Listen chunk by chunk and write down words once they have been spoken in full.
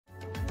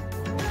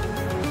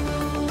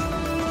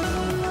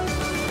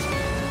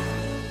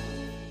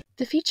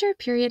The feature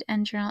Period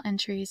End Journal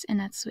Entries in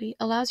NetSuite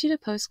allows you to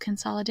post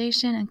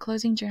consolidation and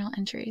closing journal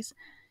entries.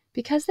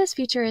 Because this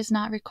feature is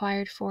not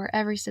required for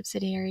every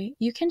subsidiary,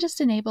 you can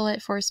just enable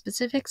it for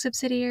specific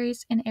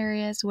subsidiaries in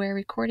areas where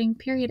recording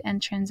period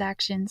end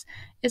transactions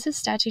is a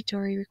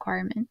statutory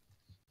requirement.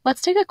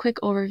 Let's take a quick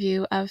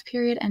overview of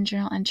period end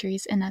journal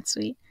entries in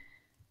NetSuite.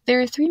 There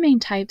are three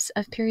main types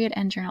of period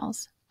end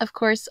journals. Of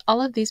course,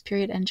 all of these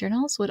period end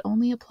journals would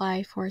only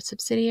apply for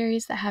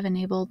subsidiaries that have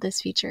enabled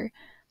this feature.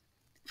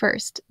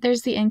 First,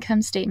 there's the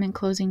income statement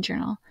closing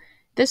journal.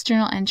 This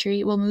journal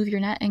entry will move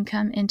your net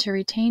income into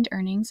retained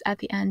earnings at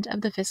the end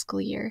of the fiscal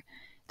year.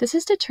 This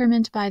is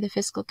determined by the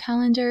fiscal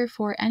calendar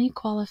for any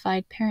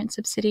qualified parent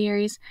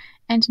subsidiaries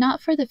and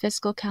not for the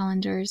fiscal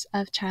calendars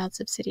of child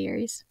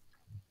subsidiaries.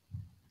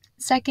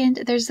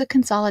 Second, there's the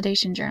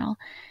consolidation journal.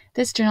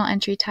 This journal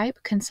entry type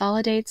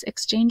consolidates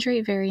exchange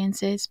rate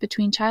variances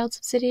between child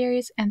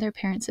subsidiaries and their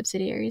parent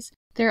subsidiaries.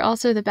 There are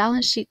also the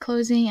balance sheet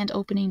closing and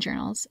opening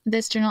journals.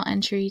 This journal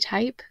entry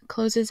type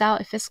closes out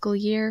a fiscal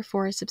year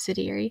for a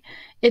subsidiary.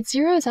 It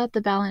zeroes out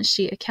the balance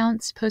sheet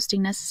accounts,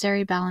 posting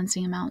necessary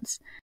balancing amounts.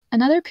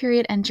 Another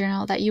period end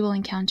journal that you will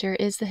encounter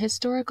is the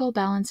historical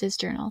balances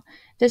journal.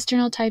 This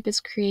journal type is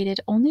created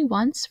only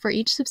once for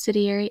each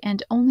subsidiary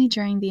and only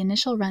during the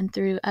initial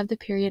run-through of the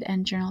period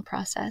end journal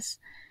process.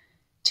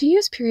 To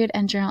use period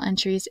end journal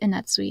entries in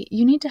NetSuite,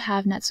 you need to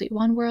have NetSuite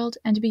One World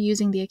and be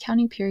using the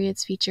Accounting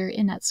Periods feature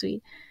in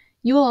NetSuite.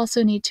 You will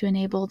also need to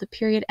enable the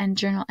Period End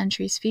Journal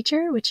Entries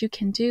feature, which you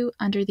can do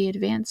under the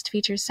Advanced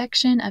Features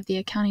section of the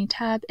Accounting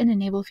tab in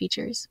Enable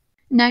Features.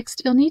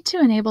 Next, you'll need to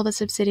enable the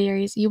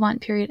subsidiaries you want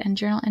period end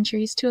journal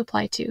entries to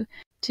apply to.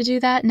 To do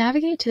that,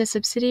 navigate to the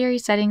Subsidiary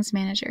Settings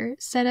Manager,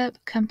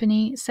 Setup,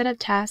 Company, Setup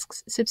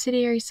Tasks,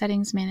 Subsidiary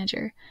Settings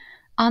Manager.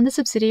 On the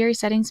Subsidiary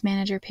Settings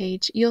Manager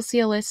page, you'll see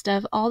a list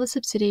of all the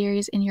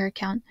subsidiaries in your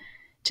account.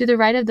 To the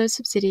right of those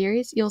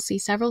subsidiaries, you'll see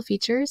several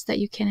features that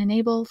you can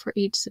enable for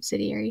each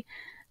subsidiary.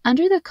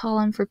 Under the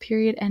column for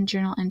period end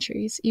journal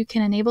entries, you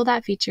can enable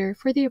that feature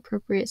for the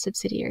appropriate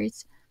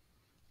subsidiaries.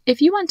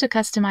 If you want to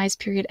customize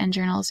period end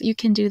journals, you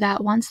can do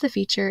that once the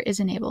feature is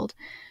enabled.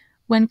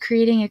 When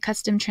creating a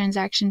custom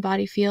transaction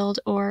body field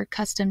or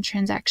custom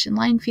transaction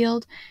line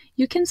field,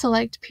 you can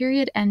select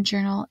period end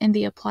journal in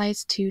the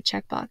Applies to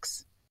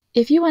checkbox.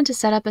 If you want to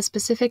set up a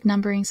specific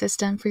numbering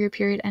system for your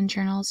period end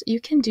journals,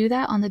 you can do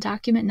that on the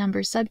Document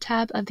Numbers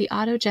subtab of the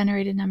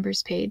Auto-Generated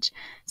Numbers page,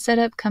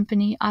 Setup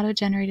Company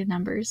Auto-Generated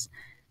Numbers.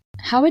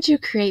 How would you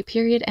create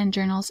period end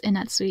journals in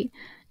NetSuite?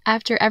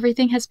 After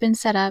everything has been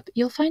set up,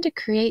 you'll find a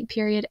Create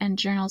Period End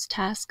Journals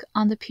task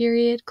on the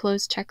Period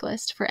Close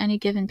checklist for any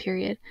given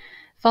period.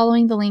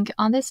 Following the link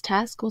on this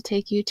task will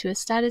take you to a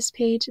status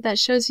page that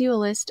shows you a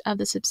list of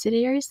the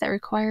subsidiaries that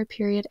require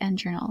period end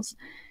journals.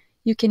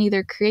 You can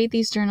either create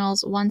these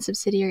journals one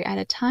subsidiary at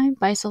a time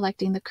by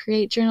selecting the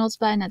Create Journals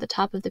button at the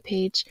top of the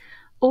page,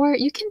 or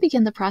you can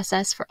begin the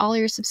process for all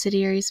your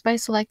subsidiaries by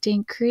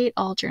selecting Create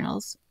All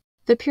Journals.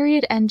 The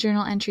Period End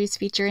Journal Entries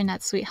feature in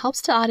NetSuite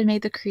helps to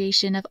automate the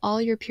creation of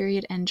all your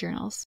period end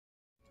journals.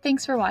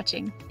 Thanks for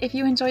watching. If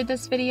you enjoyed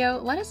this video,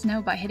 let us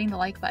know by hitting the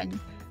like button.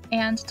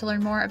 And to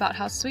learn more about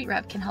how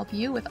SuiteRep can help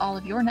you with all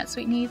of your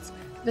NetSuite needs,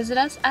 visit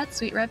us at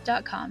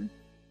SuiteRep.com.